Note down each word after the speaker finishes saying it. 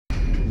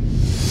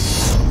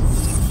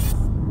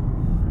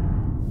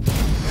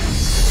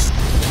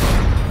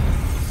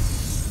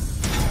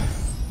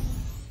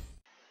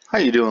How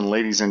you doing,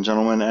 ladies and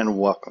gentlemen, and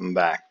welcome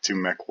back to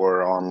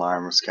MechWo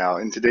Online with Scout.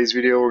 In today's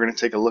video, we're going to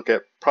take a look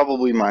at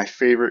probably my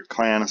favorite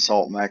clan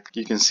assault mech.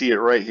 You can see it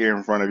right here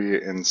in front of you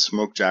in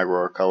Smoke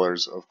Jaguar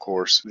colors, of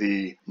course,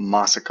 the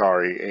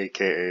Masakari,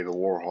 aka the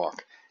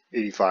Warhawk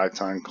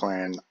 85-ton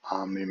clan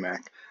Omni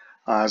mech.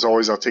 As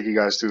always, I'll take you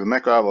guys through the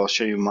mech lab. I'll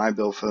show you my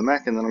build for the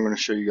mech, and then I'm going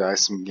to show you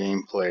guys some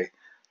gameplay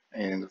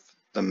and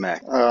the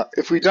mech.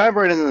 If we dive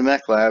right into the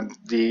mech lab,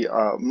 the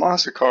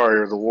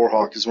Masakari or the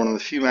Warhawk is one of the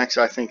few mechs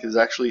I think is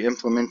actually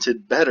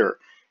implemented better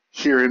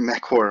here in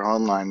MechWo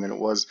Online than it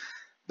was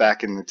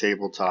back in the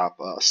tabletop.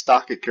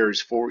 Stock, it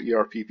carries 4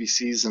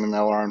 ERPPCs and an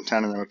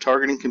LRM-10 and a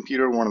targeting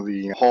computer. One of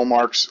the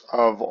hallmarks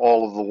of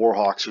all of the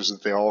Warhawks was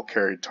that they all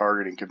carried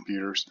targeting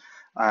computers.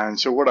 And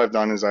so what I've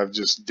done is I've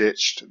just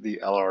ditched the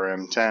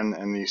LRM-10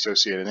 and the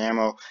associated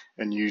ammo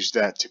and used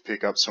that to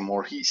pick up some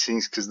more heat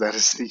sinks, because that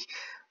is the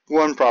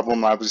one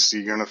problem obviously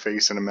you're going to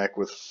face in a mech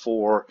with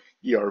 4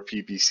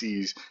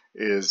 ERPPCs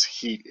is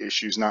heat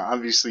issues. Now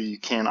obviously you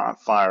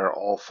cannot fire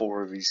all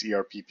 4 of these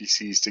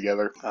ERPPCs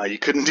together. You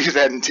couldn't do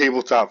that in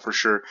tabletop for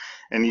sure,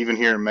 and even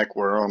here in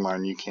MechWo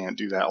Online you can't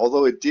do that.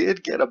 Although it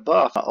did get a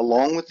buff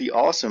along with the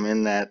awesome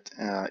in that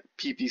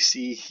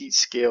PPC heat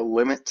scale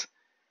limit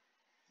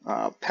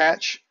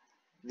patch.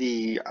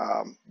 The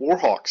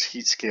Warhawk's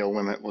heat scale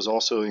limit was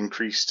also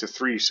increased to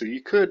 3, so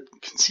you could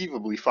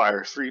conceivably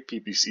fire 3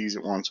 PPCs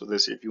at once with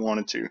this if you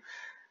wanted to,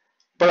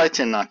 but I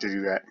tend not to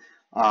do that.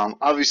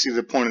 Obviously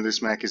the point of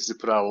this mech is to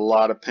put out a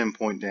lot of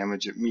pinpoint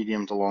damage at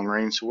medium to long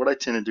range, so what I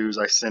tend to do is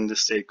I tend to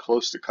stay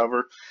close to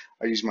cover.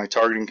 I use my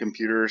targeting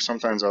computer.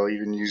 Sometimes I'll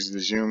even use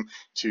the zoom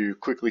to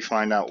quickly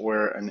find out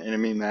where an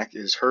enemy mech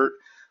is hurt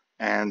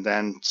and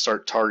then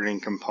start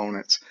targeting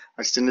components.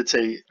 I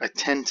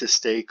tend to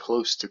stay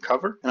close to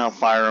cover, and I'll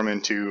fire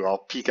them I'll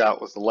peek out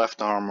with the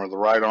left arm or the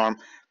right arm,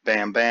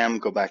 bam, bam,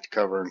 go back to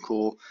cover and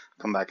cool,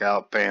 come back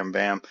out, bam,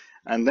 bam.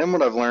 And then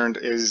what I've learned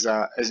is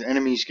as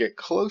enemies get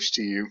close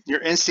to you,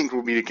 your instinct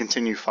will be to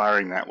continue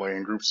firing that way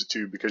in groups of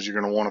 2, because you're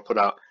going to want to put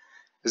out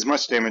as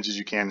much damage as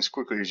you can, as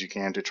quickly as you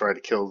can, to try to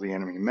kill the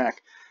enemy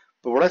mech.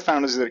 But what I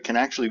found is that it can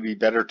actually be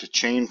better to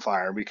chain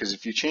fire, because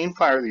if you chain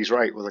fire these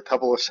right with a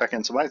couple of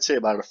seconds, I'd say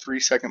about a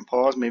 3-second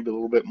pause, maybe a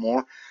little bit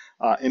more,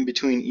 in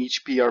between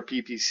each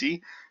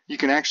PRPPC, you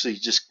can actually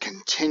just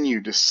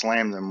continue to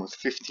slam them with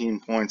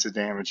 15 points of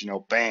damage,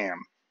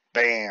 bam,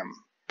 bam,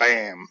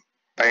 bam,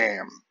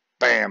 bam,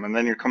 bam, and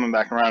then you're coming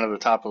back around to the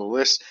top of the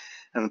list,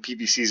 and the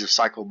PPCs have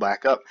cycled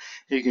back up.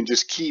 You can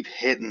just keep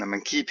hitting them,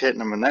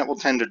 and that will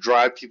tend to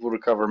drive people to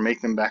cover,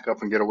 make them back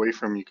up and get away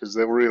from you, because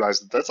they'll realize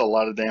that that's a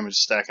lot of damage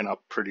stacking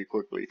up pretty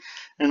quickly.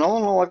 And all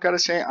in all, I've got to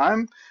say,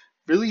 I'm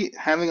really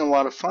having a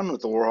lot of fun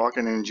with the Warhawk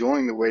and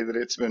enjoying the way that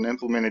it's been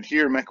implemented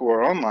here in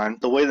MechWo Online,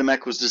 the way the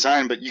mech was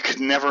designed, but you could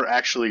never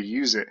actually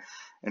use it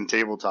in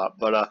tabletop.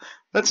 But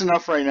that's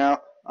enough right now.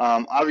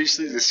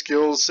 Obviously, the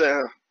skills,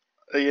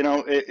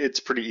 it's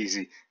pretty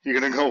easy. You're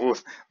going to go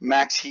with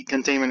max heat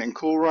containment and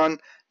cool run,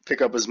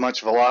 pick up as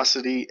much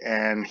velocity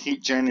and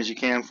heat gen as you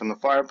can from the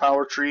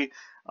firepower tree,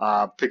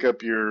 pick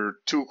up your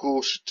 2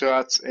 cool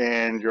shots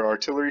and your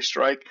artillery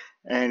strike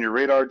and your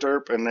radar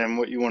derp, and then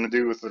what you want to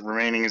do with the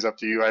remaining is up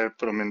to you. I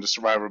put them into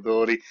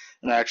survivability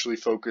and I actually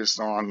focused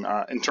on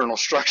internal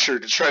structure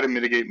to try to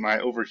mitigate my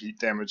overheat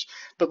damage.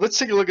 But let's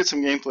take a look at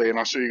some gameplay and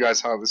I'll show you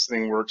guys how this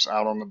thing works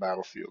out on the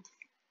battlefield.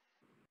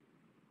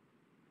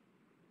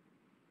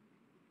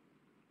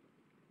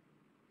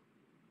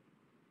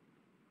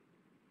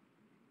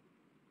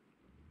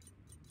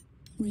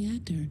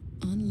 Reactor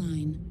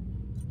online.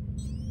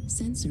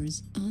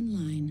 Sensors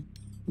online.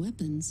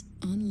 Weapons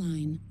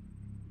online.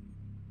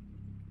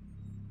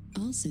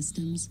 All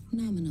systems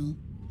nominal.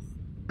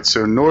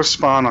 So north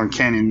spawn on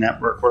Canyon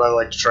Network, what I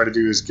like to try to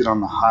do is get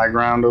on the high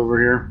ground over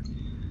here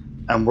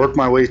and work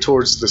my way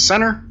towards the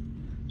center.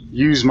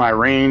 Use my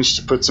range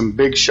to put some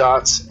big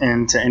shots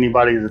into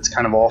anybody that's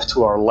kind of off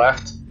to our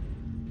left.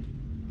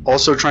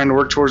 Also trying to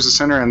work towards the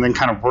center and then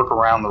kind of work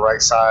around the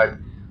right side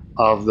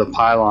of the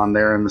pylon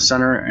there in the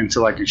center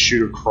until I can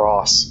shoot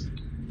across,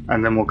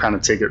 and then we'll kind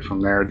of take it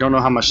from there. Don't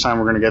know how much time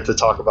we're going to get to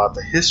talk about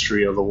the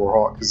history of the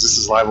Warhawk, because this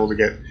is liable to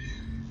get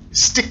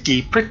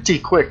sticky pretty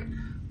quick.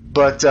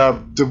 But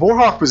the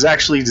Warhawk was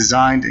actually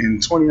designed in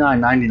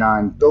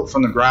 2999, built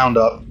from the ground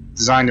up,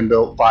 designed and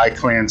built by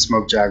Clan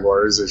Smoke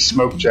Jaguar. It's a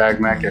Smoke Jag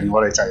mech, and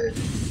what I tell you,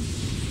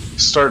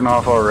 starting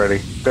off already.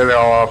 There they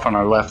all off on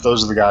our left.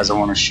 Those are the guys I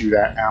want to shoot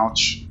at.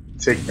 Ouch.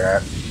 Take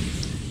that.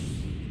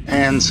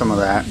 And some of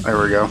that.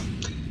 There we go.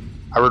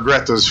 I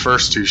regret those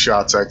first 2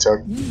 shots I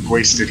took.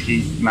 Wasted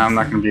heat. Now I'm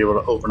not going to be able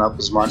to open up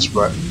as much,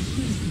 but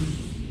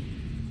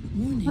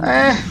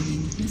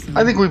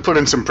I think we put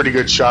in some pretty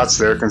good shots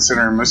there,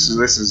 considering this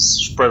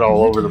is spread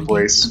all over the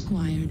place.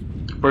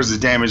 Whereas the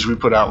damage we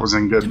put out was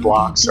in good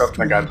blocks. Oh,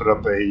 that guy put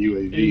up a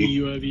UAV.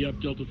 UAV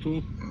up Delta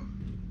 4.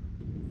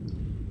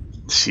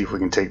 Let's see if we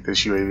can take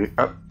this UAV.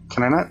 Oh,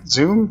 can I not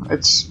zoom?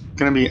 It's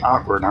going to be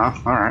awkward, huh?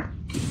 Alright.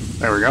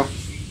 There we go.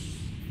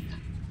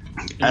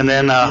 And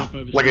then,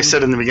 like I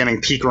said in the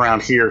beginning, peek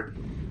around here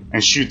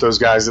and shoot those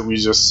guys that we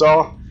just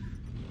saw.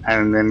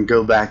 and then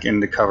go back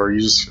into cover.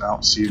 You just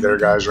see their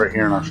guys right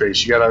here in our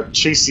face. You gotta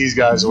chase these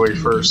guys away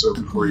first, so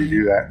before you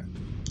do that.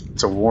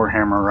 It's a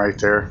Warhammer right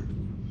there.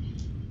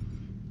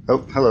 Oh,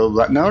 hello.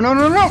 No, no,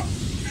 no, no!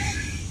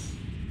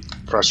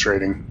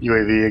 Frustrating.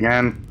 UAV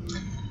again.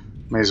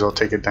 May as well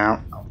take it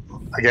down.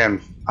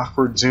 Again,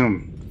 awkward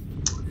zoom.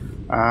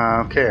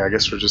 Okay, I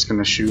guess we're just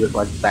gonna shoot it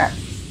like that.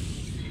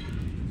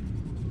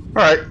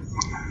 Alright.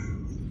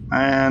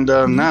 And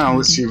now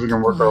let's see if we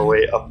can work our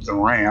way up the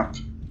ramp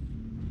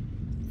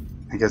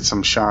and get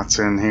some shots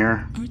in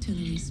here.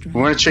 We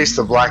want to chase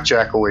the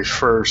blackjack away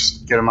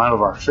first, get him out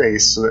of our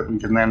face so that we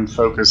can then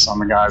focus on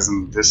the guys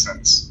in the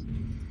distance.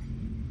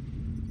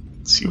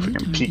 Let's see if we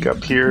can peek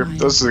up here.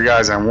 Those are the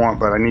guys I want,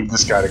 but I need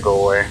this guy to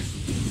go away.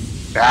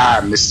 Ah,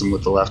 I missed him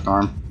with the left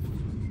arm.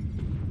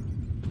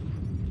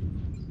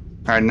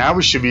 Alright, now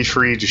we should be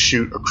free to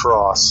shoot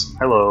across.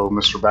 Hello,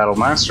 Mr.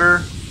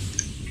 Battlemaster.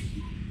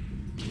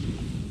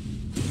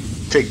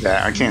 Take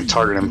that. I can't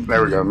target him.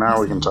 There we go.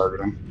 Now we can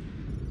target him.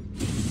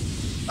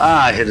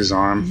 Ah, I hit his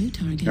arm.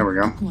 There we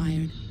go.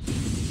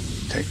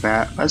 Take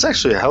that. That's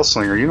actually a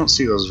Hellslinger. You don't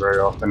see those very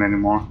often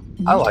anymore.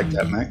 I like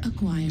that mech.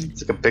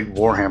 It's like a big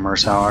Warhammer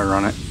is how I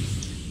run it.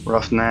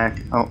 Roughneck.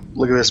 Oh,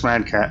 look at this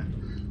Mad Cat.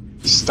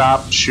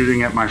 Stop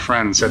shooting at my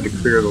friends. Had to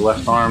clear the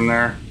left arm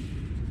there.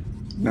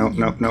 Nope,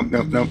 nope, nope,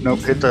 nope, nope, nope.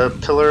 Hit the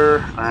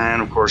pillar,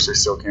 and of course they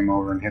still came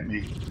over and hit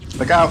me.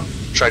 Look out!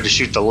 Tried to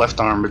shoot the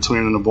left arm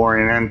between the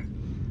boring end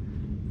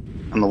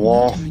and the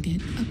wall.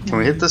 Can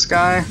we hit this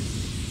guy?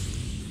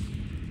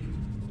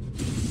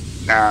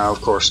 Nah,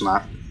 of course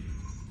not.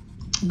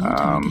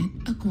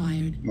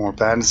 More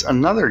badness.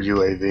 Another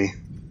UAV.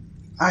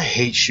 I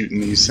hate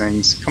shooting these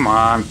things. Come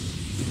on.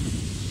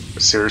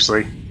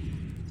 Seriously.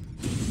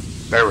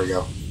 There we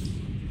go.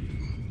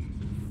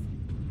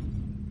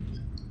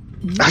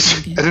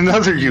 And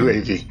another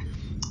UAV.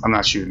 I'm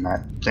not shooting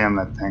that. Damn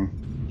that thing.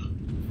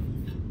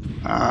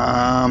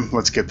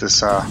 Let's get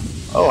this.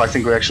 Oh, I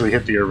think we actually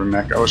hit the urban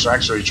mech. I was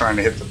actually trying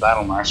to hit the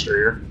Battlemaster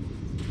here.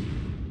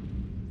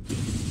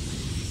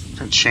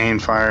 Chain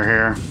fire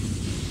here.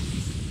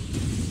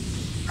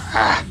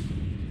 Ah.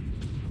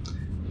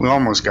 We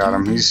almost got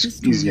him.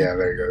 He's yeah,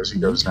 there he goes. He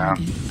goes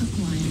down.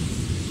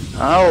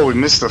 Oh, we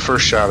missed the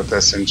first shot at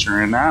that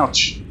Centurion.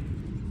 Ouch.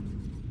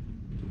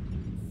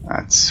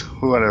 That's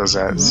what was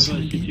that?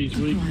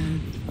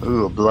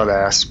 Ooh, a blood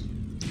ass.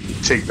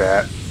 Take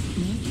that.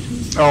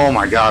 Oh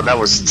my god, that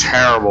was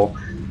terrible.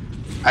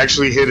 I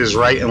actually hit his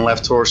right and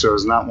left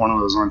torsos. Not one of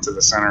those went to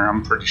the center,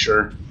 I'm pretty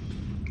sure.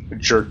 I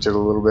jerked it a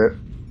little bit.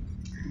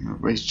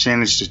 We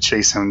managed to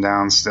chase him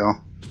down still.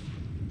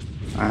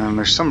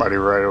 There's somebody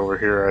right over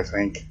here, I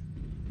think.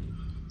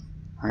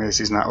 I guess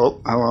he's not.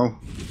 Oh, hello.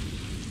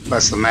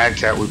 That's the Mad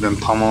Cat we've been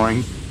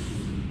pummeling.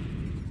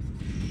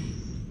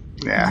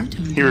 Yeah,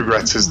 he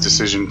regrets his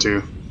decision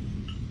too.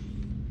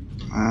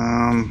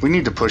 We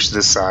need to push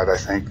this side, I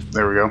think.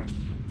 There we go.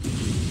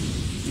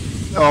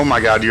 Oh my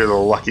god, you're the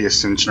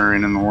luckiest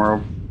Centurion in the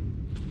world.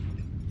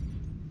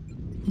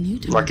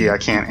 Lucky I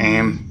can't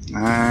aim.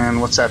 And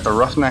what's that, the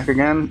Roughneck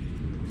again?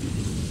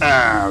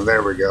 Ah,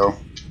 there we go.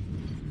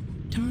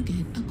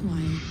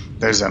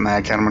 There's that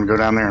Mad Cat. I'm going to go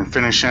down there and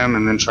finish him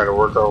and then try to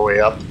work our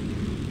way up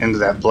into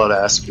that blood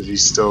ass because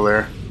he's still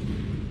there.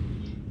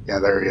 Yeah,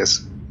 there he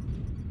is.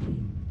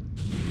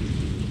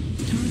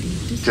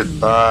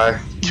 Goodbye.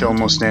 Kill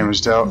most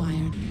damage dealt.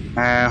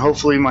 And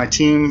hopefully my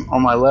team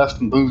on my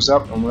left moves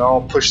up and we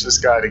all push this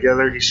guy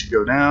together. He should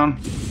go down.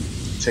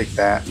 Take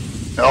that.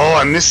 Oh,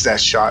 I missed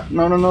that shot.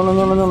 No, no, no, no,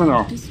 no, no, no,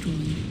 no.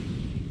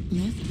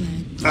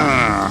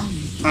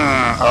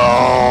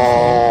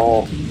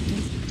 Oh.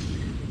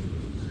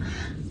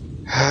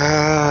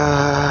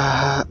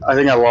 I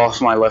think I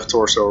lost my left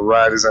torso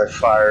right as I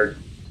fired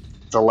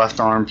the left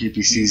arm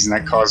PPCs, and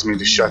that caused me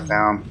to shut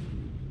down.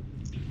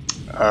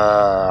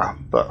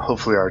 But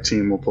hopefully our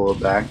team will pull it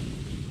back.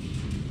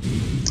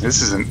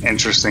 This is an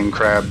interesting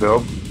crab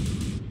build.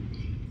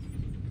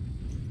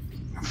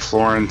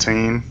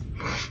 Florentine.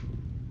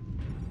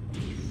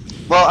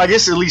 Well, I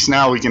guess at least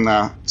now we can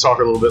talk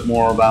a little bit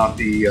more about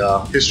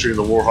the history of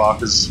the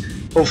Warhawk, as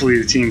hopefully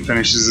the team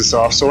finishes this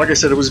off. So like I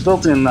said, it was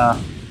built in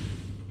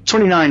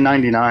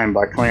 $29.99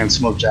 by Clan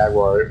Smoke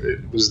Jaguar.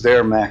 It was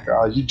their mech.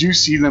 You do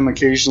see them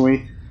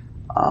occasionally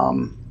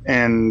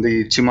in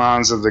the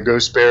Tumans of the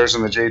Ghost Bears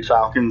and the Jade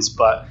Falcons,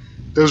 but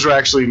those were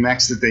actually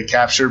mechs that they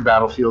captured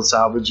battlefield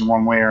salvage in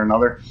one way or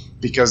another,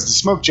 because the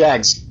Smoke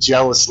Jags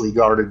jealously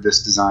guarded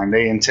this design.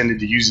 They intended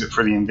to use it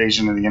for the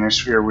invasion of the Inner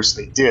Sphere, which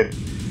they did.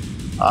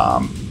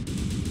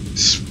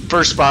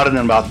 First spotted in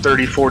about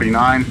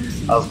 3049.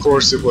 Of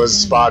course, it was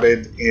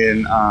spotted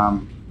in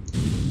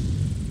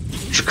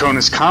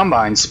Draconis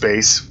Combine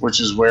space, which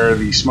is where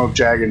the Smoke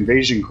Jag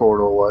invasion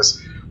corridor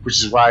was,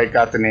 which is why it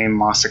got the name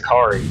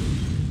Masakari.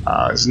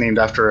 It's named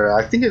after,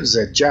 I think it was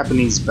a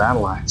Japanese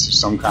battle axe of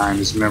some kind,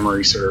 as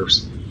memory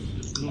serves.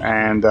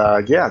 And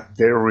yeah,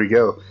 there we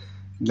go.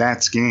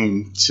 That's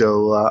game.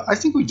 So I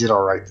think we did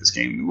alright this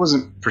game. It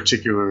wasn't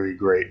particularly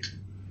great.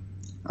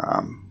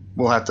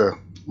 We'll have to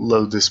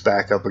load this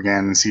back up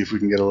again and see if we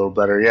can get a little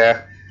better.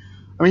 Yeah,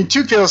 I mean,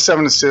 2 kills,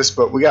 7 assists,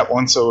 but we got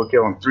 1 solo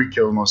kill and 3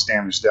 kills, most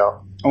damage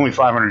dealt. Only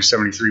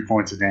 573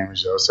 points of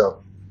damage, though,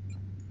 so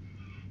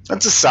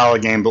that's a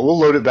solid game, but we'll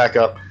load it back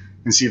up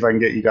and see if I can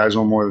get you guys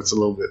one more that's a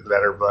little bit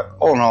better, but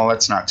all in all,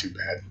 that's not too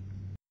bad.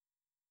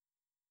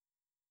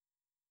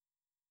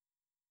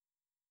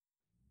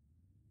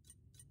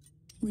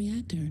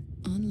 Reactor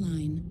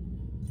online.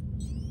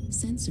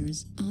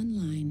 Sensors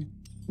online.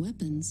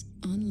 Weapons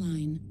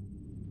online.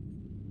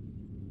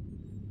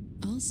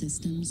 All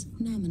systems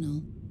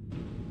nominal.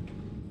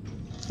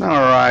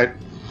 Alright.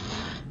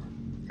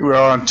 We're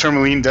on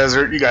Tourmaline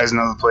Desert. You guys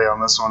know the play on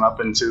this one,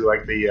 up into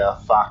like the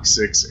Fox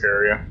 6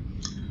 area.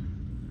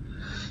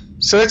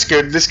 So that's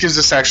good. This gives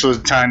us actually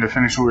time to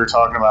finish what we were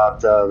talking about,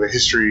 the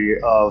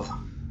history of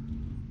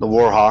the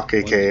Warhawk,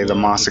 aka the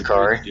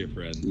Masakari.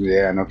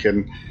 Yeah, no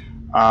kidding.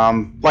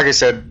 Like I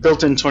said,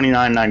 built in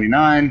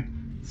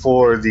 $29.99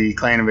 for the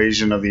clan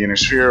invasion of the Inner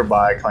Sphere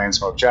by Clan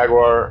Smoke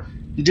Jaguar.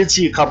 You did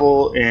see a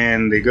couple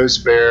in the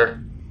Ghost Bear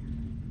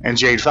and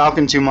Jade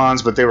Falcon 2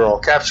 mons, but they were all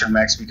captured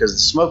mechs because the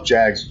Smoke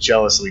Jags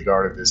jealously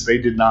guarded this. They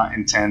did not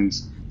intend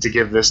to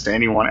give this to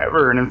anyone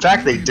ever, and in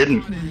fact they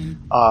didn't.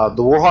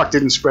 The Warhawk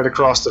didn't spread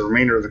across the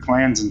remainder of the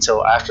clans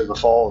until after the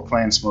fall of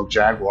Clan Smoke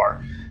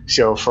Jaguar.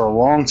 So for a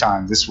long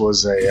time this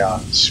was a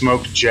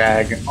Smoke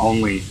Jag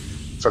only,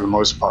 for the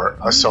most part,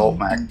 assault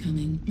mech.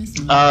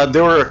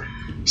 There were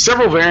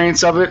several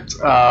variants of it.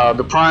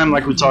 The Prime,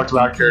 like we talked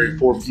about, carried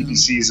 4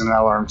 PPCs and an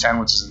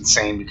LRM-10, which is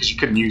insane because you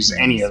couldn't use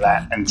any of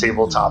that. And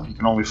tabletop, you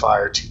can only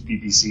fire 2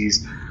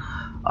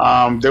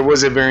 PPCs. There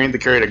was a variant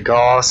that carried a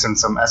Gauss and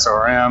some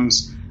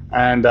SRMs.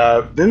 And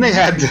then they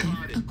had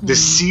the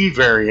C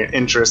variant,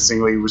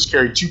 interestingly, which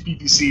carried 2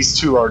 PPCs,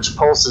 2 large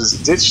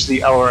pulses, ditched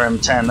the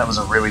LRM-10. That was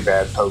a really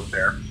bad poke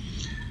there.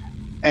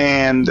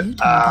 And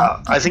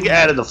I think it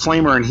added the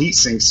flamer and heat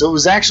sink, so it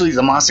was actually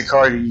the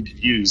Masakari that you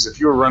could use. If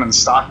you were running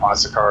stock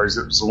Masakaris,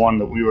 it was the one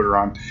that we would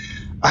run.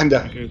 And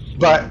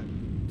but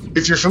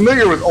if you're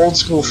familiar with old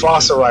school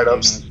FOSSA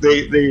write-ups,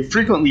 they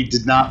frequently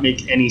did not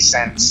make any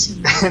sense.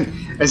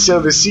 And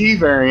so the C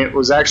variant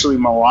was actually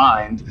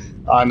maligned.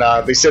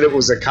 They said it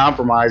was a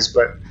compromise,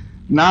 but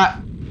not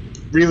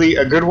really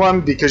a good one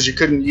because you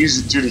couldn't use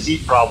it due to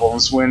heat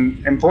problems,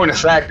 when in point of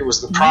fact it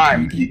was the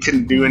Prime that you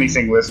couldn't do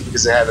anything with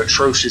because it had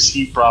atrocious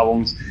heat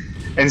problems,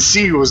 and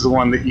C was the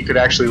one that you could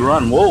actually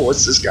run. Whoa,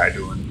 what's this guy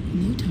doing?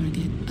 New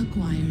target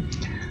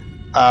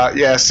acquired.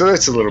 Yeah, so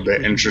that's a little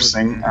bit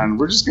interesting, and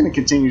we're just going to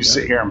continue to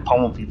sit here and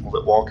pummel people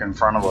that walk in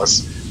front of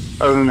us.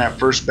 Other than that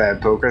first bad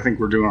poke, I think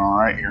we're doing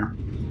alright here.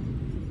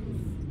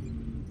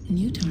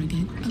 New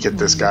target. Get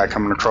this guy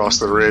coming across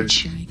the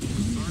ridge.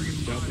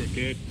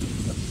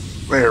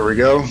 There we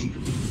go.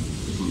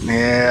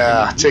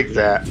 Yeah, take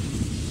that.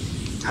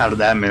 How did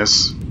that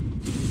miss?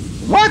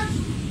 What?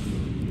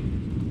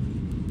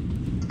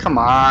 Come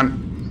on.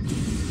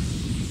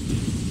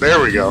 There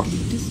we go.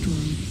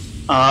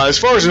 As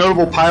far as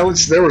notable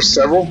pilots, there were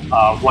several.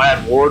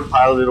 Vlad Ward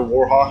piloted a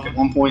Warhawk at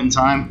one point in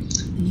time.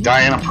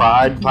 Diana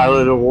Pride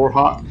piloted a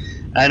Warhawk.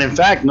 And in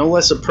fact, no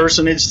less a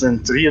personage than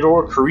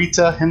Theodore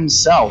Kurita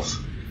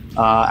himself.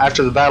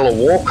 After the Battle of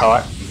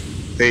Walcott,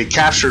 they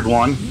captured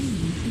one.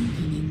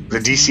 The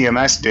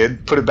DCMS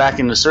did, put it back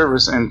into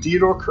service, and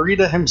Theodore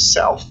Kurita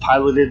himself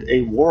piloted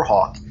a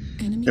Warhawk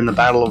in the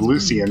Battle of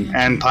Luthien,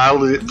 and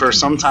piloted it for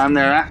some time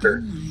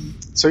thereafter.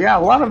 So yeah, a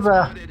lot of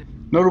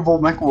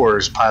notable mech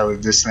warriors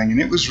piloted this thing,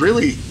 and it was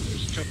really,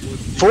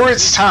 for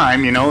its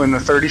time, you know, in the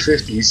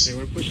 30-50s,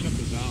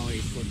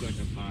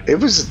 it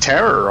was a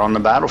terror on the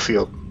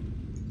battlefield.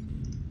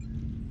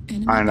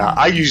 And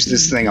I used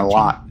this thing a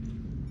lot,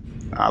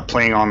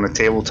 playing on the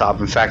tabletop.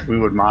 In fact, we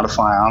would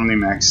modify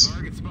Omni-Mechs.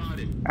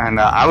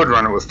 And I would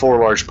run it with 4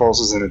 large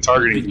pulses and a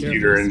targeting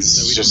computer, and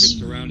it's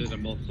just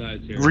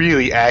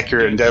really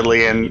accurate and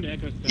deadly. And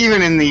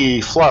even in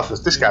the fluff,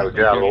 if this guy would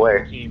get out of the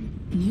way,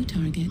 New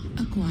target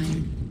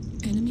acquired.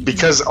 Enemy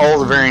because all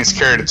the variants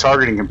carried a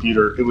targeting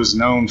computer, it was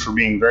known for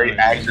being very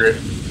accurate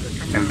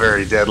and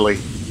very deadly.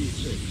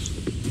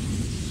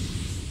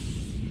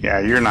 Yeah,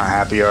 you're not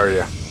happy, are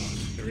you?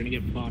 We're gonna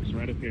get boxed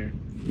right up here.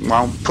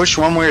 Well, push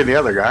one way or the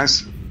other,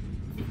 guys.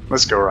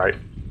 Let's go right.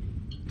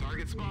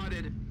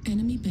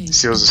 enemy base.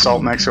 See those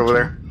assault mechs over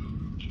there?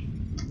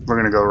 We're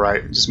gonna go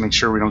right. Just make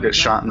sure we don't get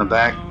shot in the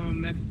back.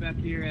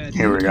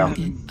 Here we go.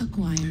 Target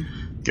acquired.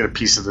 Get a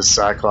piece of this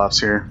Cyclops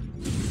here.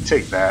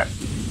 Take that.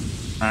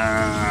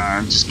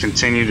 Just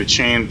continue to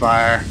chain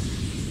fire.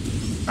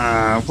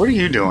 What are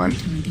you doing?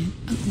 Target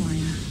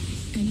acquired.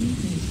 Enemy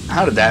base.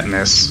 How did that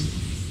miss?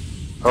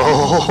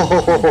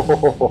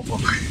 Oh,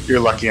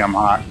 you're lucky I'm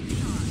hot.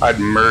 I'd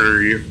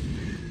murder you.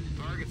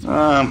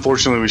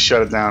 Unfortunately, we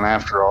shut it down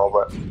after all,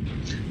 but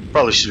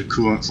probably should have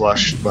coolant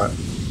flushed, but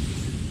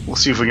we'll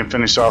see if we can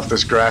finish off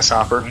this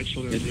grasshopper.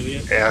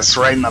 Yeah, it's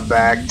right in the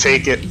back.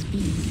 Take it.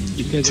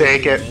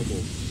 Take it.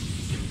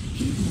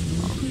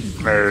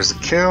 There's a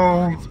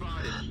kill.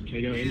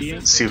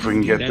 Let's see if we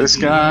can get this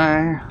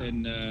guy.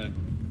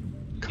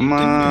 Come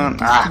on.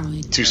 Ah,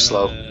 too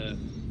slow.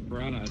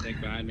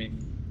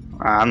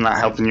 I'm not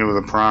helping you with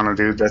a piranha,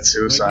 dude. That's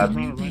suicide.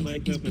 Enemy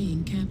base is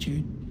being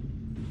captured.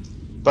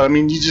 But I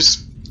mean, you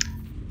just.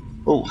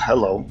 Oh,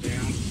 hello.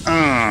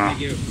 Thank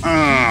you.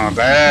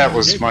 That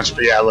was much.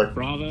 Yeah, look,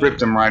 Bravo.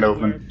 ripped him right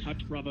open.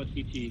 Touch Bravo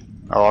CT.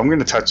 Oh, I'm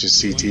gonna touch his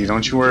CT.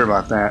 Don't you worry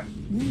about that.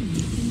 Warning.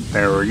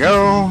 There we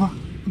go.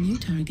 New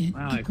target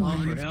Wow, I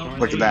called for acquired. help.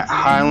 Look at that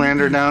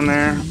Highlander down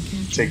there.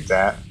 Take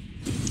that.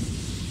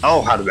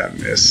 Oh, how did that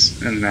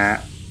miss? And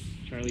that.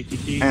 Charlie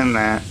CT. And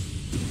that.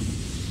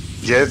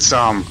 Get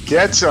some.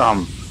 Get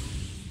some.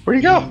 Where'd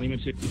he go? Lima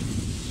 2.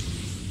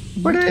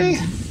 Where did he?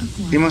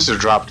 He must have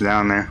dropped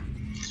down there.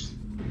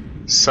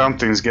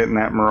 Something's getting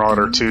that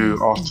Marauder 2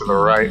 off to the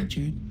right.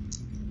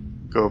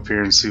 Go up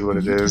here and see what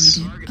it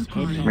is.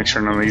 Make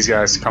sure none of these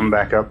guys come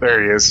back up.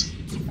 There he is.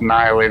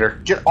 Annihilator.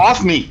 Get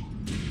off me!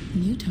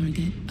 New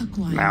target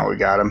acquired. Now we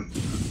got him.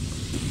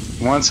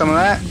 Want some of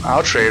that?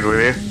 I'll trade with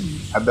you.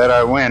 I bet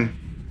I win.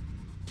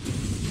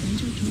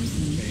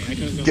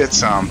 Get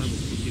some.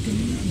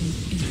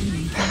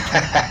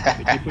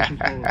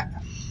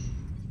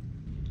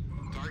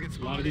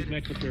 A lot of these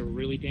mechs up here are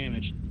really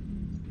damaged.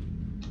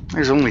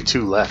 There's only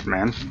 2 left,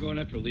 man. I'm going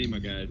after Lima,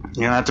 guys.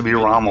 You don't have to be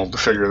Rommel to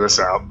figure this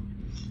out.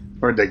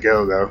 Where'd they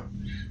go, though?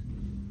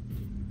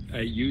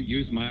 You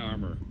use my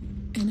armor.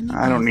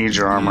 I don't need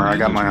your armor. I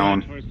got my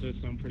own.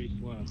 So I'm pretty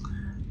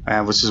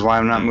slow. Which is why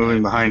I'm not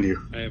moving behind you.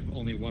 I have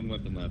only one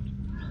weapon left.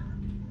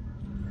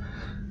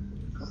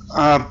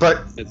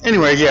 But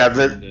anyway, yeah,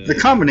 the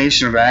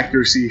combination of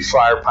accuracy,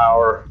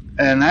 firepower,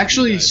 and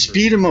actually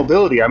speed and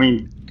mobility. I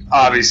mean,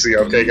 obviously,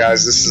 okay,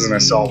 guys, this is an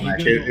assault mech.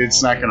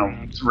 It's not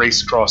going to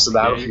race across the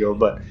battlefield,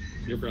 but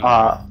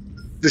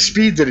the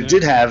speed that it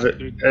did have at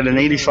an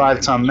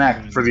 85-ton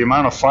mech for the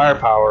amount of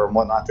firepower and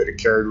whatnot that it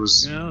carried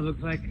was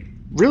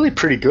really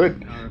pretty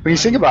good. When you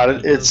think about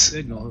it, it's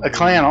a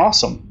clan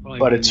awesome,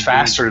 but it's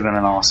faster than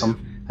an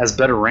awesome, has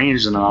better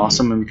range than an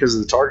awesome, and because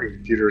of the target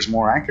computer is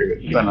more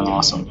accurate than an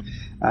awesome.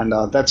 And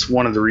that's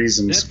one of the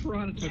reasons,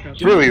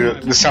 really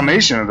the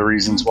summation of the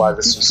reasons why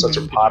this was such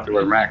a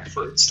popular mech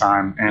for its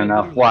time, and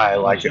why I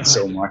like it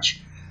so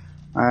much.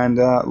 And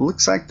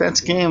looks like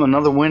that's game.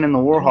 Another win in the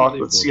Warhawk.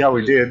 Let's see how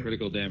we did.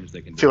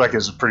 Feel like it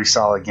was a pretty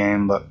solid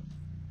game, but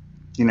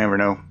you never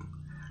know.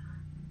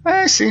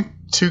 I see.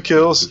 2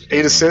 kills,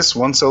 8 assists,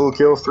 1 solo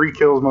kill, 3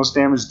 kills, most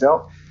damage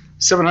dealt.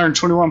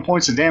 721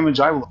 points of damage.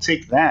 I will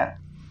take that.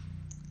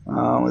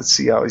 Let's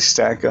see how we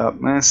stack up.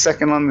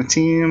 Second on the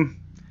team.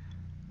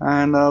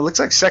 And looks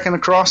like second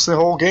across the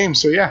whole game.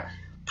 So yeah,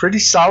 pretty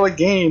solid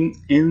game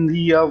in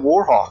the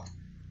Warhawk.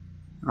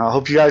 I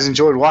hope you guys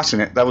enjoyed watching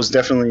it. That was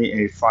definitely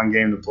a fun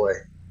game to play.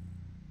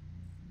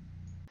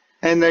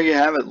 And there you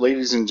have it,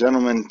 ladies and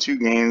gentlemen. 2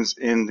 games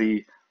in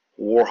the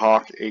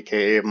Warhawk,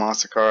 aka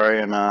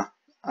Masakari, and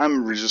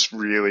I'm just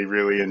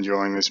really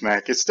enjoying this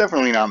mech. It's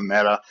definitely not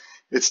meta.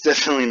 It's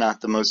definitely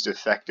not the most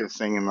effective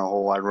thing in the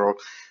whole wide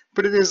world,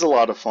 but it is a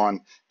lot of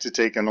fun to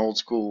take an old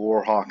school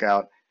Warhawk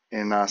out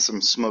in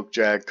some smoke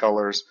jag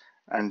colors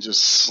and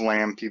just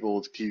slam people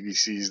with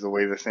PVCs the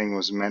way the thing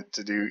was meant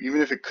to do,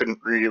 even if it couldn't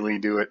really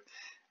do it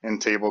in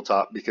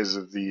tabletop because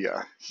of the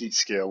heat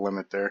scale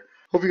limit there.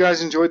 Hope you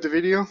guys enjoyed the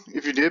video.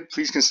 If you did,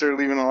 please consider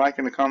leaving a like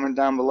and a comment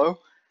down below.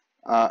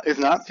 If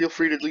not, feel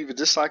free to leave a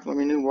dislike. Let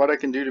me know what I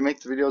can do to make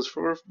the videos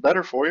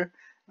better for you.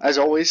 As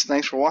always,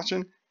 thanks for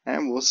watching,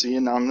 and we'll see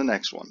you on the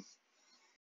next one.